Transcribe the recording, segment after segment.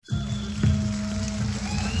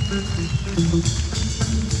I'm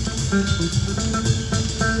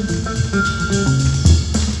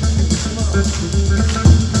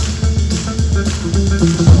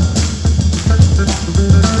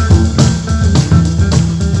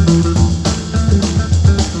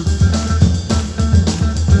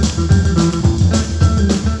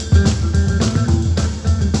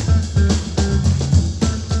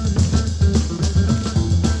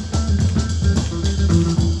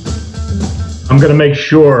going to make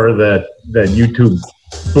sure that YouTube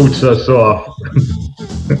boots us off.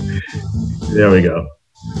 There we go.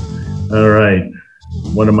 All right.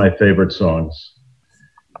 One of my favorite songs.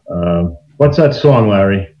 What's that song,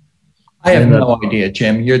 Larry? I have no idea,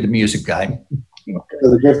 Jim. You're the music guy. Okay.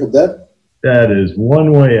 The Grateful Dead? That is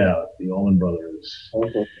One Way Out, the Allman Brothers.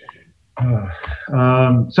 Okay.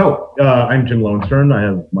 I'm Jim Lowenstern. I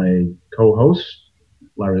have my co-host,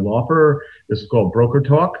 Larry Laufer. This is called Broker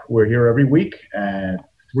Talk. We're here every week at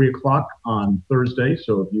 3 o'clock on Thursday.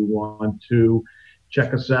 So if you want to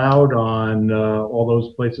check us out on all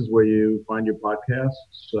those places where you find your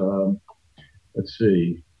podcasts, let's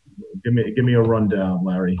see. Give me a rundown,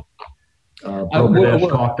 Larry.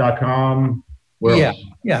 Broker-talk.com. Yeah,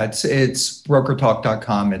 it's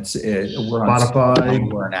brokertalk.com. We're on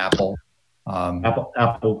Spotify. We're on Apple.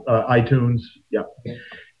 Apple, iTunes. Yeah.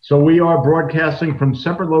 So we are broadcasting from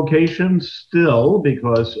separate locations still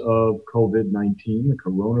because of COVID-19, the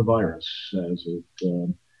coronavirus, as it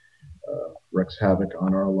wreaks havoc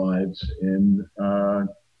on our lives in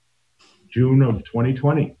June of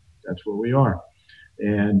 2020. That's where we are.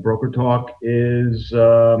 And Broker Talk is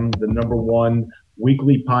the #1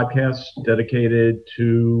 weekly podcast dedicated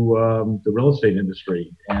to the real estate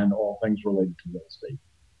industry and all things related to real estate.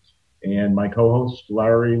 And my co-host,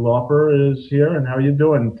 Larry Laufer, is here. And how are you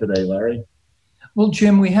doing today, Larry? Well,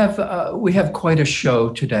 Jim, we have quite a show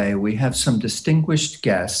today. We have some distinguished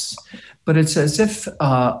guests, but it's as if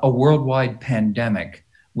a worldwide pandemic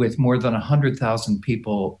with more than 100,000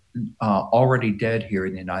 people already dead here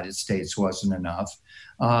in the United States wasn't enough.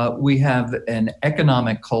 We have an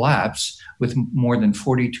economic collapse with more than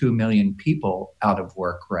 42 million people out of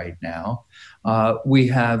work right now. We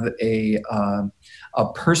have a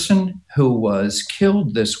person who was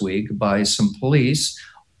killed this week by some police.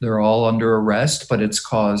 They're all under arrest, but it's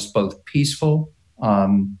caused both peaceful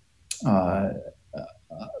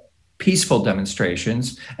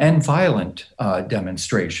demonstrations and violent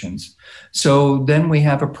demonstrations. So then we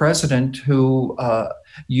have a president who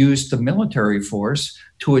used the military force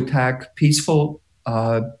to attack peaceful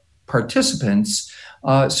participants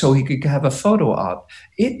so he could have a photo op.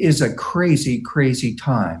 It is a crazy, crazy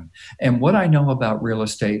time. And what I know about real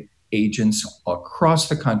estate agents across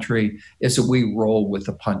the country is that we roll with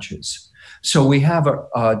the punches. So we have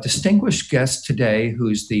a distinguished guest today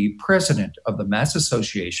who's the president of the Mass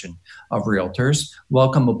Association of Realtors.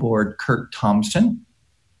 Welcome aboard, Kurt Thompson.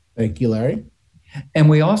 Thank you, Larry. And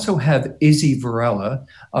we also have Izzy Varela,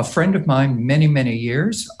 a friend of mine, many, many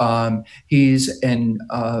years. He's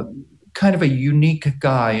kind of a unique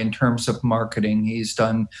guy in terms of marketing. He's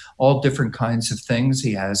done all different kinds of things.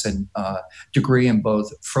 He has a degree in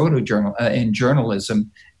both in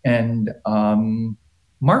journalism and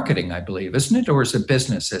marketing, I believe, isn't it? Or is it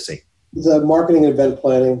business, Izzy? It's marketing and event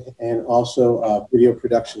planning and also video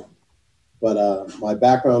production. But my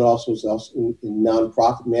background also is in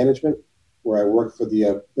nonprofit management, where I worked for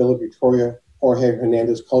the Villa Victoria Jorge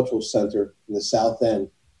Hernandez Cultural Center in the South End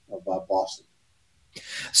of Boston.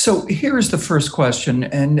 So here's the first question.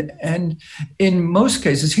 And in most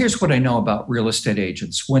cases, here's what I know about real estate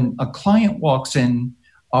agents. When a client walks in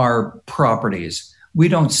our properties, we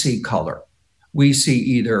don't see color. We see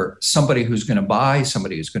either somebody who's going to buy,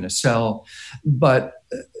 somebody who's going to sell. But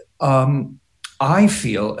I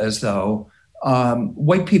feel as though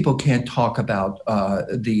white people can't talk about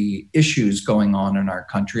the issues going on in our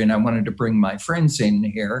country. And I wanted to bring my friends in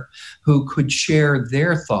here who could share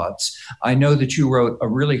their thoughts. I know that you wrote a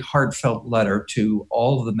really heartfelt letter to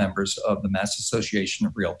all of the members of the Mass Association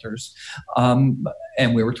of Realtors.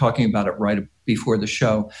 And we were talking about it right before the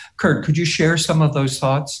show. Kurt, could you share some of those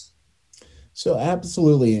thoughts? So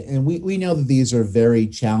absolutely. And we know that these are very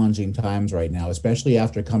challenging times right now, especially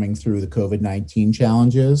after coming through the COVID-19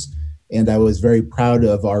 challenges. And I was very proud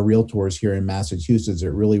of our realtors here in Massachusetts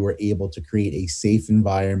that really were able to create a safe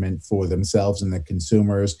environment for themselves and the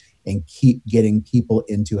consumers and keep getting people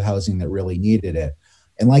into housing that really needed it.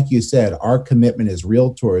 And like you said, our commitment as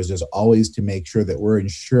realtors is always to make sure that we're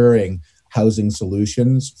ensuring housing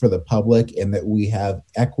solutions for the public and that we have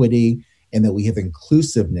equity and that we have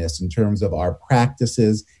inclusiveness in terms of our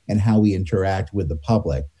practices and how we interact with the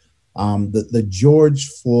public. The George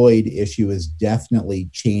Floyd issue has definitely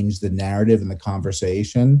changed the narrative and the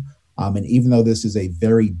conversation. And even though this is a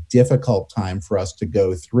very difficult time for us to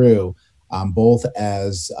go through, both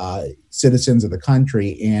as citizens of the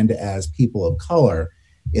country and as people of color,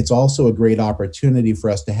 it's also a great opportunity for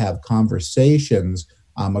us to have conversations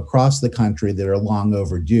across the country that are long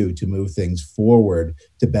overdue to move things forward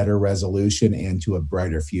to better resolution and to a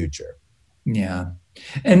brighter future. Yeah.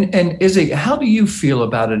 And Izzy, how do you feel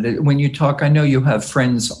about it when you talk? I know you have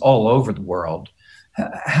friends all over the world.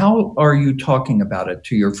 How are you talking about it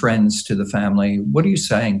to your friends, to the family? What are you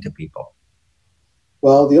saying to people?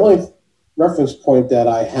 Well, the only reference point that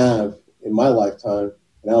I have in my lifetime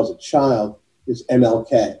when I was a child is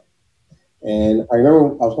MLK. And I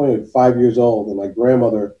remember I was only 5 years old, and my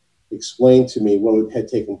grandmother explained to me what had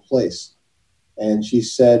taken place. And she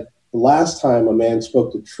said, the last time a man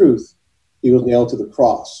spoke the truth, he was nailed to the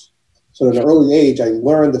cross. So at an early age, I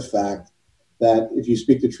learned the fact that if you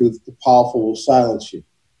speak the truth, the powerful will silence you.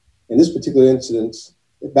 In this particular incident,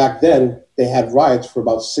 back then, they had riots for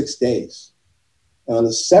about 6 days. And on the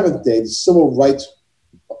 7th day, the civil rights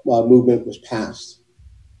movement was passed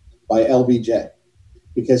by LBJ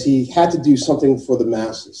because he had to do something for the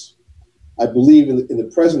masses. I believe in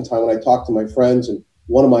the present time, when I talk to my friends, and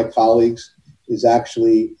one of my colleagues is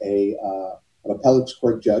actually an appeals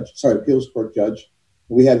court judge.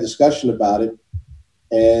 We had a discussion about it.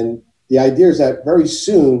 And the idea is that very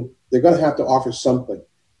soon they're going to have to offer something.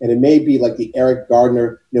 And it may be like the Eric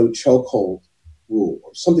Gardner no chokehold rule,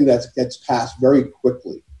 or something that gets passed very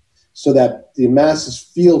quickly so that the masses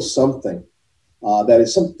feel something,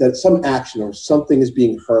 that some action or something is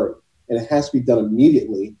being heard. And it has to be done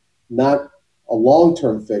immediately, not a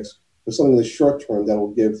long-term fix, but something in the short term that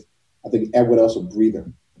will give, I think, everyone else a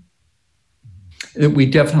breather. We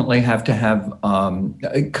definitely have to have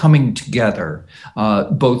coming together,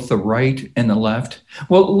 both the right and the left.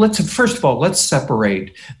 Well, first of all, let's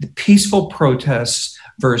separate the peaceful protests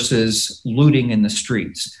versus looting in the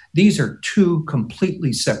streets. These are two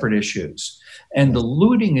completely separate issues. And the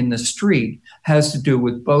looting in the street has to do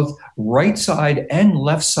with both right side and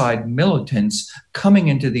left side militants coming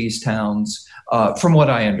into these towns, from what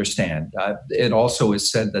I understand. It also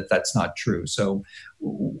is said that that's not true. So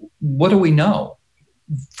what do we know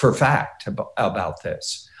for fact about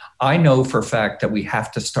this? I know for fact that we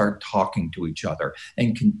have to start talking to each other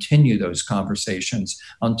and continue those conversations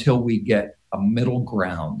until we get a middle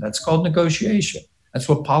ground. That's called negotiation. That's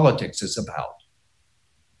what politics is about.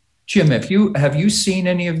 Jim, have you seen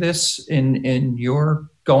any of this in your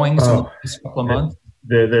goings in the last couple of months?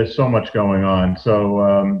 There's so much going on.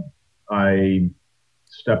 So I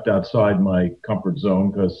stepped outside my comfort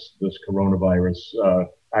zone because this coronavirus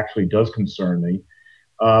actually does concern me.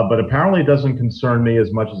 But apparently it doesn't concern me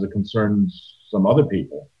as much as it concerns some other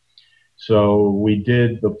people. So we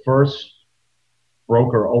did the first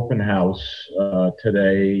broker open house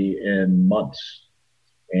today in months.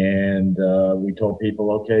 And we told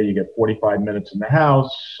people, okay, you get 45 minutes in the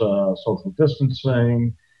house, social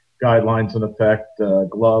distancing, guidelines in effect,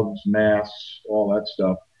 gloves, masks, all that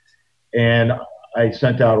stuff. And I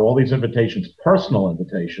sent out all these invitations, personal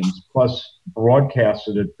invitations, plus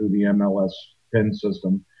broadcasted it through the MLS PIN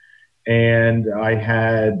system. And I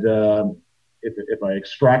had, if I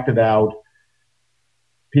extracted out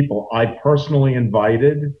people I personally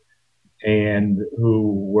invited and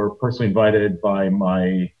who were personally invited by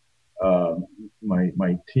my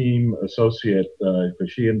my team associate,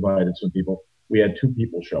 because she invited some people, we had 2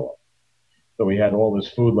 people show up. So we had all this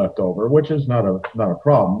food left over, which is not a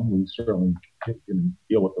problem. We certainly can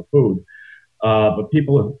deal with the food, but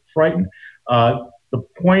people are frightened. The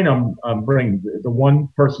point I'm bringing, the one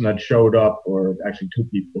person that showed up, or actually 2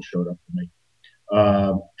 people showed up for me,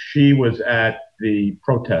 she was at the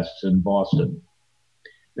protests in Boston.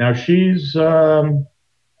 Now she's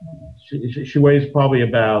she weighs probably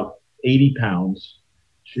about 80 pounds.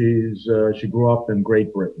 She grew up in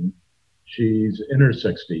Great Britain. She's in her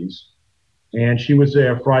 60s, and she was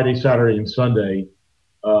there Friday, Saturday, and Sunday.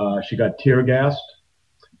 She got tear gassed.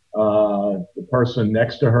 The person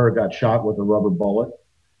next to her got shot with a rubber bullet.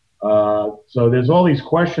 So there's all these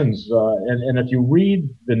questions, and if you read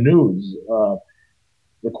the news,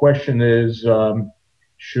 the question is,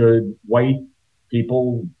 should white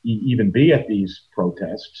people even be at these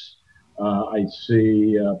protests? I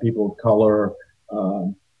see people of color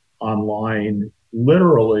online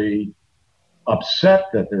literally upset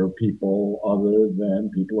that there are people other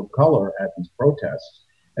than people of color at these protests.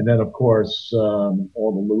 And then, of course, all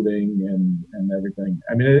the looting and everything.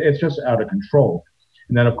 I mean, it's just out of control.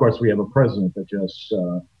 And then, of course, we have a president that just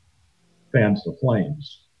fans the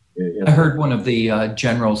flames. I heard one of the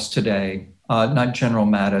generals today, not General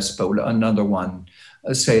Mattis, but another one,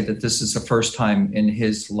 say that this is the first time in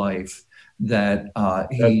his life that that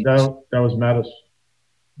was Mattis.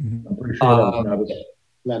 Mhm. I'm pretty sure that was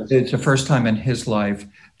Mattis. It's the first time in his life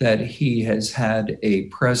that he has had a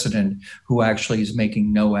president who actually is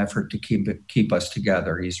making no effort to keep us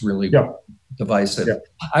together. He's really divisive.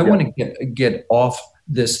 I want to get off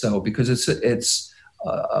this though, because it's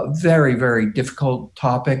a very, very difficult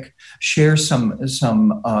topic. Share some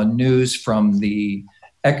news from the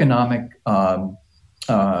economic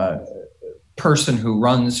person who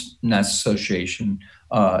runs National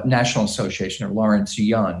Association, or Lawrence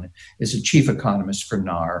Yun, is a chief economist for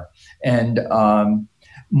NAR. And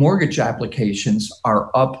mortgage applications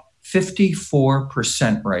are up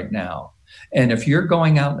 54% right now. And if you're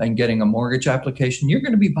going out and getting a mortgage application, you're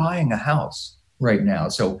going to be buying a house right now.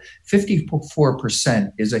 So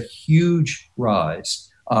 54% is a huge rise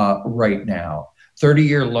right now.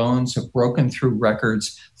 30-year loans have broken through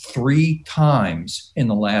records 3 times in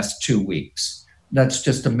the last 2 weeks. That's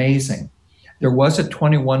just amazing. There was a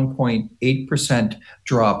 21.8%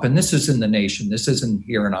 drop, and this is in the nation. This isn't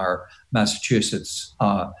here in our Massachusetts.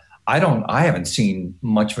 I haven't seen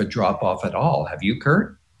much of a drop off at all. Have you,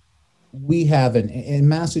 Kurt? We haven't. And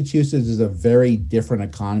Massachusetts is a very different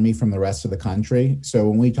economy from the rest of the country. So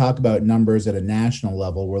when we talk about numbers at a national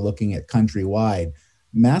level, we're looking at countrywide.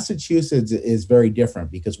 Massachusetts is very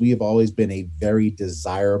different because we have always been a very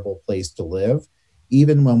desirable place to live.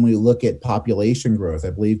 Even when we look at population growth, I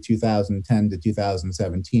believe 2010 to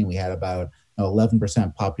 2017, we had about an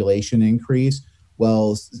 11% population increase.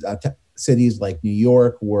 Well, cities like New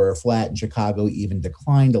York were flat and Chicago even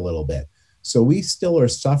declined a little bit. So we still are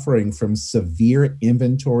suffering from severe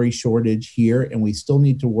inventory shortage here, and we still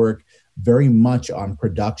need to work very much on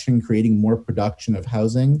production, creating more production of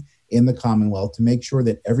housing in the Commonwealth to make sure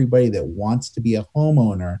that everybody that wants to be a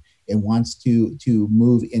homeowner and wants to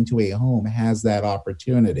move into a home has that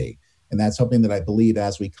opportunity. And that's something that I believe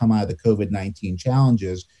as we come out of the COVID-19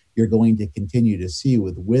 challenges, you're going to continue to see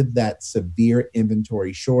with that severe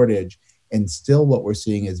inventory shortage. And still what we're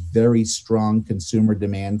seeing is very strong consumer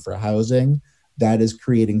demand for housing that is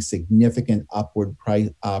creating significant upward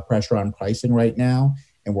pressure on pricing right now.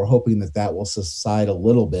 And we're hoping that that will subside a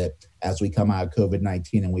little bit as we come out of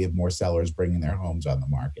COVID-19 and we have more sellers bringing their homes on the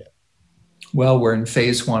market. Well, we're in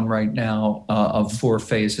phase 1 right now of 4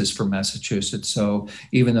 phases for Massachusetts. So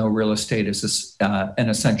even though real estate is an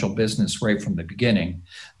essential business right from the beginning,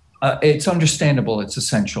 it's understandable it's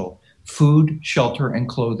essential. Food, shelter, and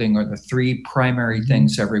clothing are the 3 primary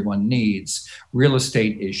things everyone needs. Real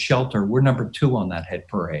estate is shelter. We're number 2 on that hit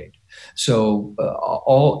parade. So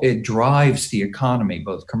it drives the economy,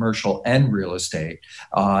 both commercial and real estate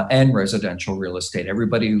and residential real estate.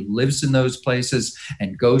 Everybody who lives in those places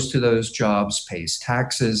and goes to those jobs pays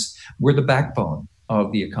taxes. We're the backbone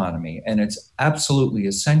of the economy, and it's absolutely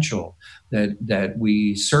essential that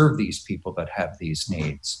we serve these people that have these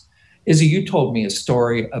needs. Izzy, you told me a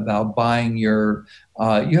story about buying you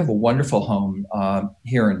have a wonderful home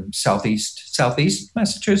here in southeast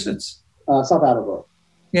Massachusetts? South Attleboro.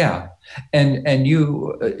 Yeah. And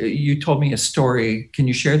you told me a story. Can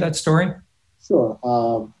you share that story? Sure.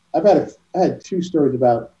 I had 2 stories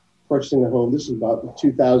about purchasing a home. This is about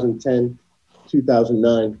 2010,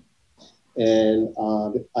 2009. And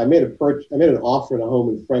I made an offer on a home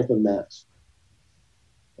in Franklin, Mass.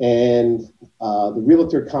 And the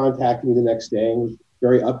realtor contacted me the next day and was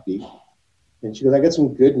very upbeat. And she goes, I got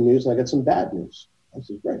some good news and I got some bad news. I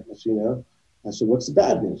said, great. I said, what's the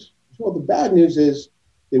bad news? She said, well, the bad news is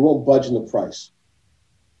they won't budge in the price.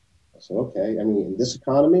 I said, okay. I mean, in this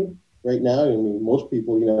economy right now, I mean, most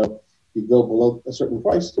people, you go below a certain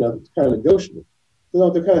price, it's kind of negotiable.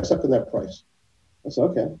 They're kind of stuck in that price. I said,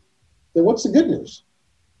 okay. Then what's the good news?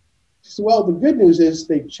 She said, well, the good news is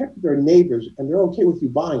they checked with their neighbors and they're okay with you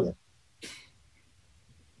buying it.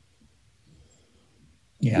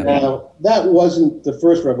 Yeah. Now, that wasn't the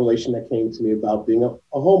first revelation that came to me about being a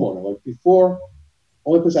homeowner. Like before,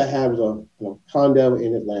 only place I had was a condo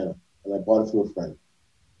in Atlanta, and I bought it through a friend.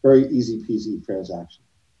 Very easy peasy transaction.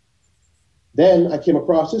 Then I came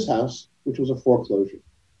across this house, which was a foreclosure.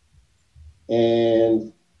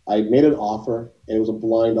 And I made an offer, and it was a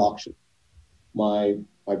blind auction. My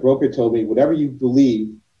broker told me, whatever you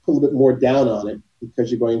believe, put a little bit more down on it because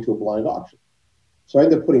you're going to a blind auction. So I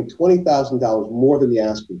ended up putting $20,000 more than the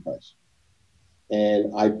asking price.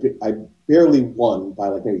 And I barely won by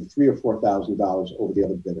like maybe $3,000 or $4,000 over the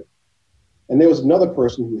other bidder. And there was another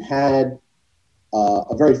person who had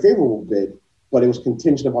a very favorable bid, but it was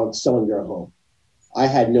contingent upon selling their home. I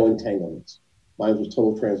had no entanglements. Mine was a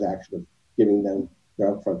total transaction of giving them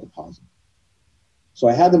their upfront deposit. So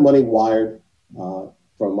I had the money wired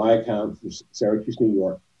from my account from Syracuse, New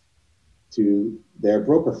York, to their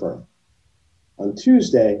broker firm. On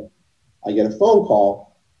Tuesday, I get a phone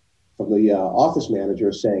call from the office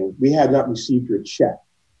manager saying, we have not received your check.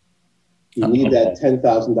 You need that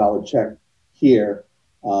 $10,000 check here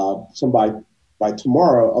by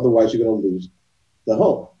tomorrow, otherwise you're going to lose the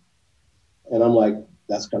home. And I'm like,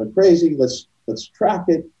 that's kind of crazy. Let's track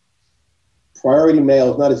it. Priority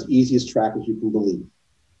mail is not as easy as track as you can believe.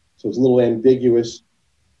 So it's a little ambiguous.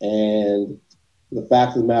 And the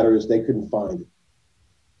fact of the matter is they couldn't find it.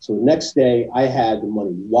 So the next day I had the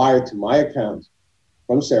money wired to my account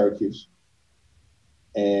from Syracuse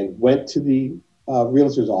and went to the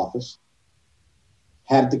realtor's office,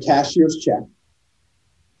 had the cashier's check,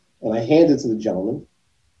 and I handed it to the gentleman.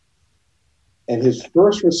 And his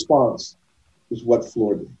first response was what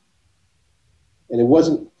floored me. And it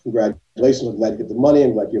wasn't congratulations, I'm glad you get the money,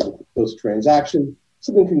 I'm glad you have those transactions,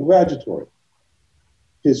 something congratulatory.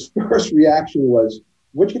 His first reaction was,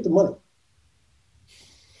 where'd you get the money?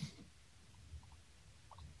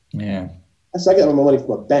 Yeah. I said, I got my money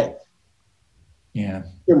from a bank. Yeah.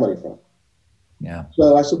 Your money from. Yeah.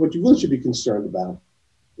 So I said, what you really should be concerned about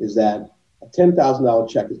is that a $10,000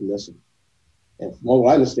 check is missing. And from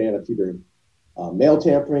what I understand, it's either mail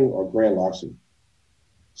tampering or grand larceny.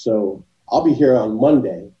 So I'll be here on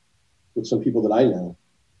Monday with some people that I know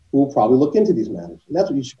who will probably look into these matters. And that's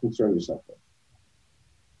what you should concern yourself with.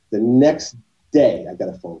 The next day, I got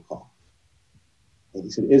a phone call. And he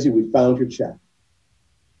said, Izzy, we found your check.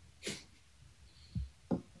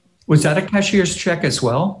 Was that a cashier's check as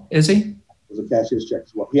well, Izzy? It was a cashier's check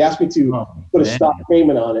as well. He asked me to put a stock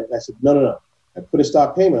payment on it. And I said, no. I put a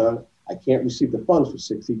stock payment on it. I can't receive the funds for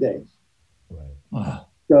 60 days. Right.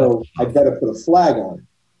 So I better put a flag on it.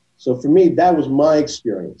 So for me, that was my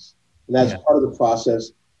experience. And that's part of the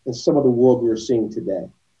process and some of the world we're seeing today.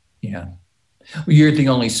 Yeah. Well, you're the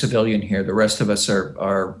only civilian here. The rest of us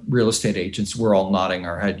are real estate agents. We're all nodding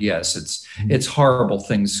our head. Yes, it's horrible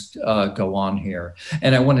things go on here.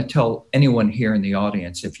 And I want to tell anyone here in the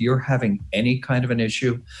audience, if you're having any kind of an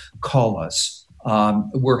issue, call us.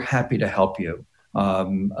 We're happy to help you.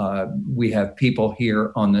 We have people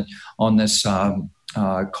here on this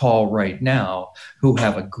call right now who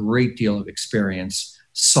have a great deal of experience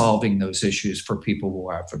solving those issues for people who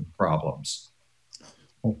are having problems.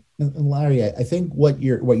 And Larry, I think what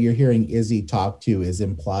you're hearing Izzy talk to is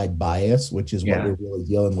implied bias, which is what we're really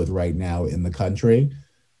dealing with right now in the country,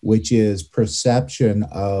 which is perception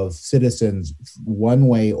of citizens one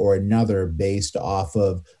way or another based off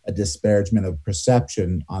of a disparagement of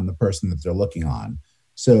perception on the person that they're looking on.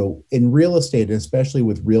 So in real estate, especially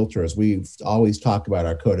with realtors, we've always talked about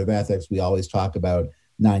our code of ethics. We always talk about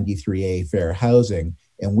 93A fair housing.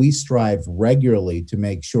 And we strive regularly to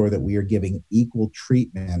make sure that we are giving equal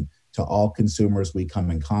treatment to all consumers we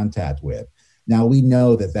come in contact with. Now, we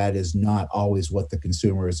know that that is not always what the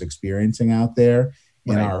consumer is experiencing out there.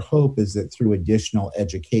 And our hope is that through additional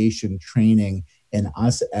education, training, and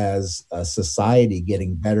us as a society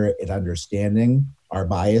getting better at understanding our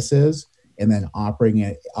biases and then operating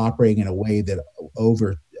in a way that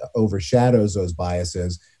overshadows those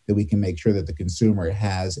biases, that we can make sure that the consumer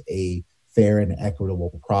has a fair and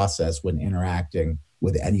equitable process when interacting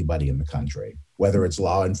with anybody in the country, whether it's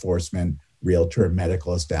law enforcement, realtor,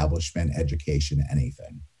 medical establishment, education,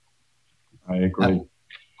 anything. I agree.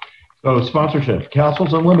 So sponsorship,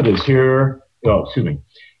 Castles Unlimited is here. Oh, excuse me.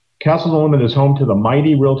 Castles Unlimited is home to the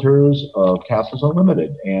mighty realtors of Castles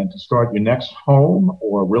Unlimited. And to start your next home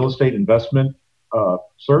or real estate investment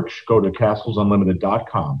search, go to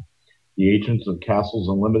castlesunlimited.com. The agents of Castles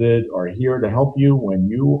Unlimited are here to help you when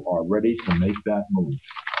you are ready to make that move.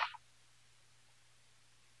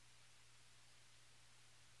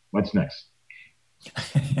 What's next?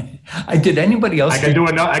 Did anybody else? I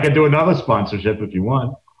can do another sponsorship if you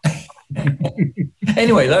want.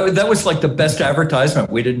 Anyway, that was like the best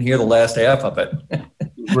advertisement. We didn't hear the last half of it.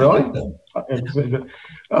 Really?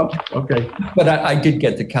 Oh, okay. But I did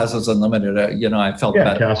get the Castles Unlimited. I felt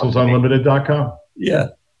bad. Castlesunlimited.com. Yeah.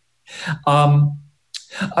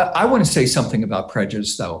 I want to say something about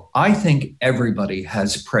prejudice, though. I think everybody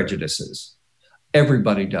has prejudices.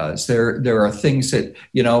 Everybody does. There are things that,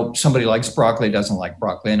 somebody likes broccoli, doesn't like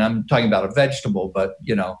broccoli. And I'm talking about a vegetable, but,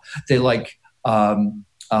 they like, don't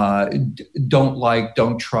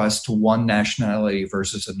trust one nationality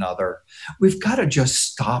versus another. We've got to just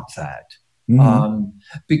stop that.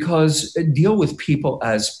 Because deal with people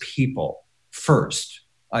as people first,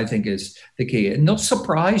 I think is the key. And they'll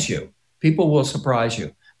surprise you. People will surprise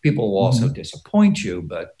you. People will also disappoint you,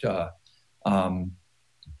 but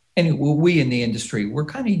anyway, we in the industry, we're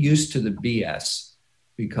kind of used to the BS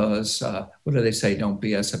because what do they say? Don't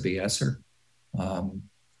BS a BSer.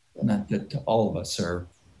 Not that all of us are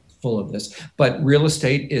full of this, but real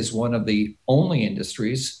estate is one of the only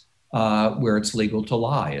industries where it's legal to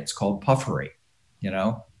lie. It's called puffery.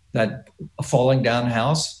 That a falling down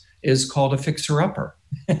house is called a fixer-upper.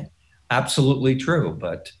 Absolutely true.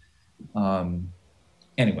 But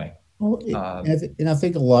anyway. Well, and I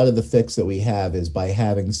think a lot of the fix that we have is by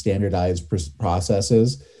having standardized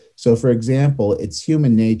processes. So, for example, it's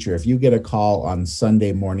human nature. If you get a call on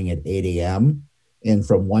Sunday morning at 8 a.m., and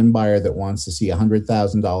from one buyer that wants to see a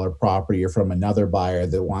 $100,000 property or from another buyer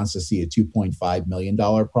that wants to see a $2.5 million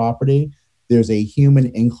property, there's a human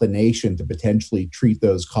inclination to potentially treat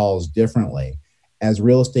those calls differently. As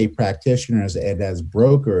real estate practitioners and as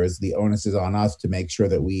brokers, the onus is on us to make sure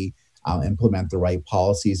that we implement the right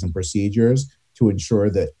policies and procedures to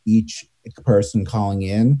ensure that each person calling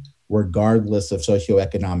in, regardless of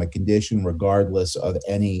socioeconomic condition, regardless of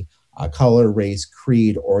any color, race,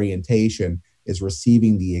 creed, orientation, is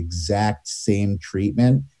receiving the exact same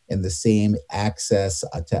treatment and the same access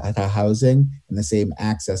to housing and the same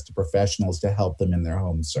access to professionals to help them in their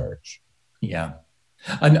home search. Yeah.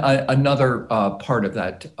 Another part of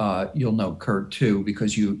that, you'll know, Kurt, too,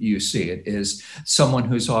 because you see it, is someone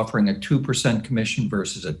who's offering a 2% commission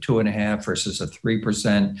versus a 2.5% versus a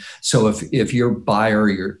 3%. So if your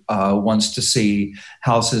buyer wants to see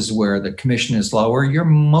houses where the commission is lower, you're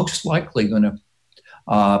most likely going to,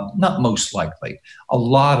 not most likely, a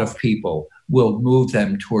lot of people will move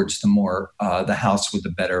them towards the house with the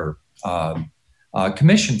better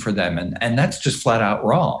commission for them. And that's just flat out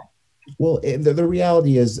wrong. Well, the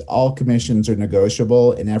reality is all commissions are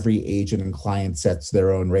negotiable and every agent and client sets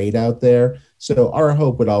their own rate out there. So our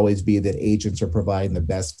hope would always be that agents are providing the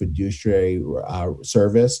best fiduciary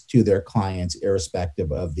service to their clients,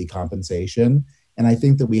 irrespective of the compensation. And I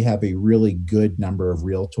think that we have a really good number of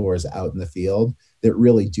realtors out in the field that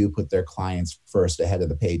really do put their clients first ahead of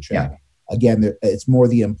the paycheck. Yeah. Again, it's more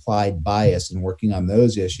the implied bias in working on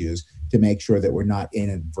those issues to make sure that we're not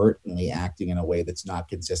inadvertently acting in a way that's not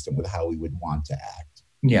consistent with how we would want to act.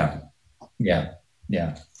 Yeah.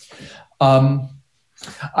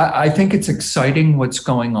 I think it's exciting what's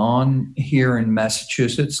going on here in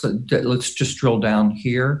Massachusetts. Let's just drill down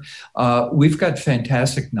here. We've got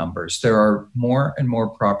fantastic numbers. There are more and more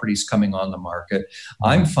properties coming on the market.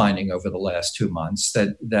 I'm finding over the last 2 months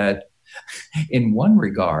that in one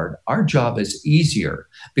regard, our job is easier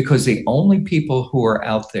because the only people who are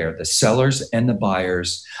out there, the sellers and the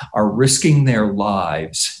buyers, are risking their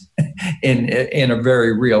lives in a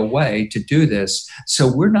very real way to do this.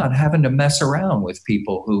 So we're not having to mess around with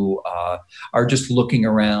people who are just looking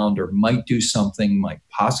around or might do something, might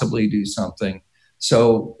possibly do something.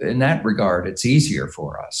 So in that regard, it's easier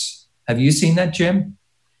for us. Have you seen that, Jim?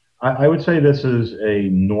 I would say this is a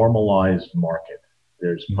normalized market.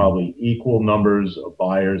 There's probably equal numbers of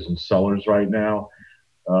buyers and sellers right now.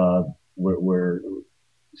 We're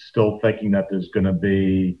still thinking that there's going to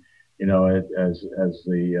be, as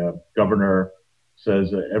the governor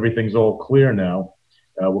says, everything's all clear now.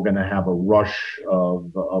 We're going to have a rush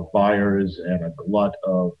of buyers and a glut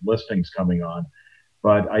of listings coming on.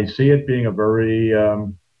 But I see it being a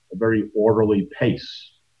very orderly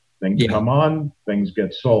pace. Things come on, things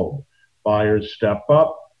get sold. Buyers step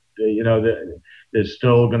up. There's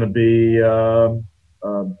still going to be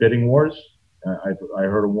bidding wars. I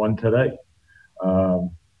heard of one today.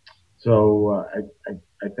 So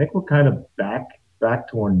I think we're kind of back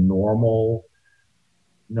to a normal,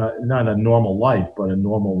 not a normal life, but a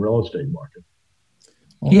normal real estate market.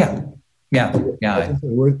 Yeah.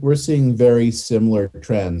 We're seeing very similar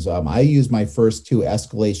trends. I used my first 2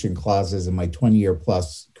 escalation clauses in my 20-year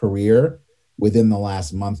plus career within the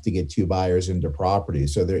last month to get 2 buyers into property.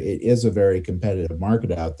 So it is a very competitive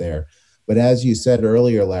market out there. But as you said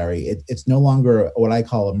earlier, Larry, it's no longer what I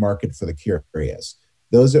call a market for the curious.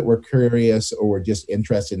 Those that were curious or were just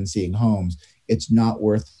interested in seeing homes, it's not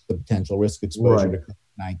worth the potential risk exposure to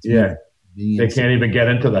COVID-19. Yeah, they can't even get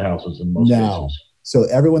into the houses in most cases. So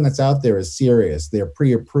everyone that's out there is serious. They're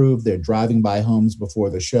pre-approved. They're driving by homes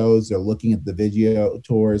before the shows. They're looking at the video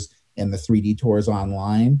tours and the 3D tours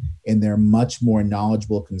online, and they're much more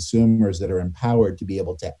knowledgeable consumers that are empowered to be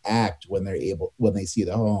able to act when they see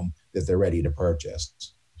the home that they're ready to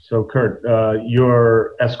purchase. So, Kurt,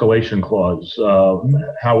 your escalation clause,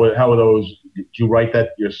 how are those? Did you write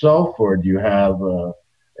that yourself, or do you have a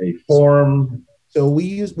form? So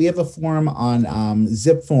we have a form on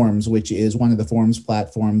Zip Forms, which is one of the forms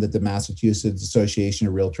platform that the Massachusetts Association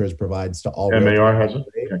of Realtors provides to all. MAR has it.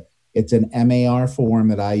 Okay. It's an MAR form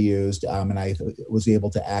that I used, and I was able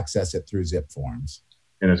to access it through Zip Forms.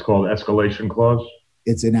 And it's called escalation clause?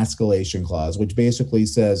 It's an escalation clause, which basically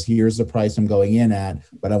says, here's the price I'm going in at,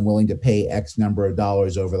 but I'm willing to pay X number of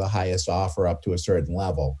dollars over the highest offer up to a certain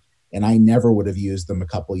level. And I never would have used them a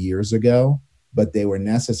couple years ago, but they were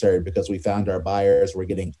necessary because we found our buyers were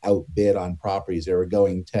getting outbid on properties. They were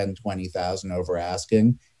going 10, 20,000 over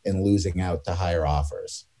asking and losing out to higher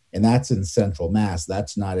offers. And that's in Central Mass.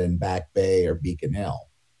 That's not in Back Bay or Beacon Hill.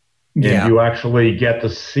 Yeah. And you actually get to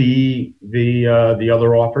see the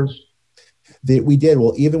other offers? We did.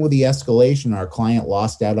 Well, even with the escalation, our client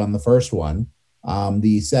lost out on the first one.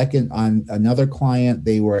 The second, on another client,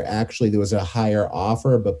 there was a higher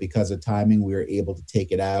offer, but because of timing, we were able to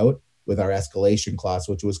take it out with our escalation clause,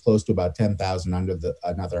 which was close to about 10,000 under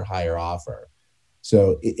another higher offer.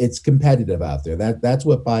 So it's competitive out there. That's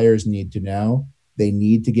what buyers need to know. They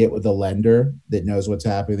need to get with a lender that knows what's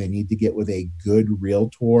happening. They need to get with a good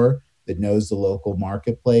realtor that knows the local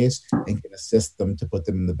marketplace and can assist them to put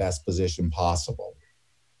them in the best position possible.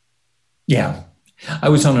 Yeah. I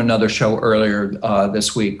was on another show earlier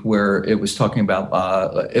this week where it was talking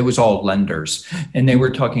about, it was all lenders, and they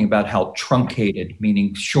were talking about how truncated,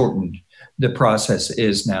 meaning shortened, the process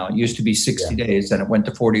is now. It used to be 60 days, and it went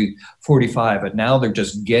to 40, 45, and now they're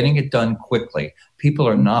just getting it done quickly. People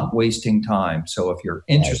are not wasting time. So if you're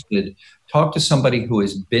interested, talk to somebody who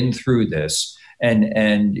has been through this,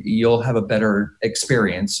 and you'll have a better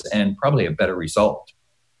experience and probably a better result.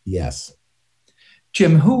 Yes.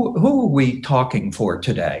 Jim, who are we talking for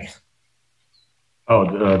today? Oh,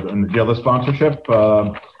 the other sponsorship,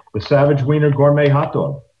 the Savage Wiener Gourmet Hot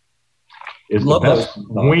Dog is the best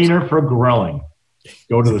wiener for grilling.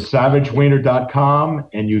 Go to thesavagewiener.com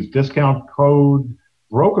and use discount code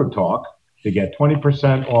BrokerTalk to get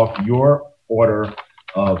 20% off your order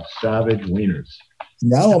of Savage Wieners.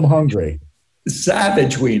 Now I'm hungry.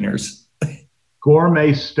 Savage Wieners.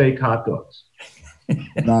 Gourmet steak hot dogs.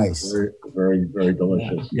 Nice. Very, very, very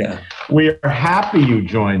delicious. Yeah. We are happy you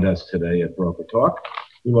joined us today at Broker Talk.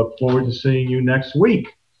 We look forward to seeing you next week.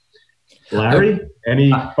 Larry,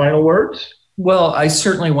 any final words? Well, I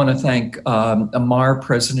certainly want to thank Amar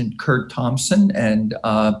President Kurt Thompson and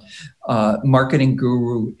marketing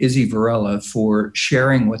guru Izzy Varela for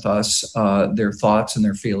sharing with us their thoughts and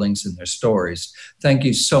their feelings and their stories. Thank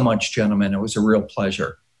you so much, gentlemen. It was a real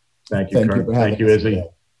pleasure. Thank you, Kurt. Thank you, Izzy.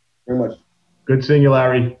 Very much. Good seeing you,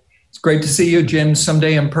 Larry. It's great to see you, Jim,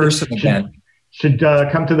 someday in person again. Should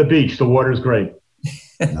come to the beach. The water's great.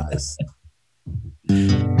 Nice.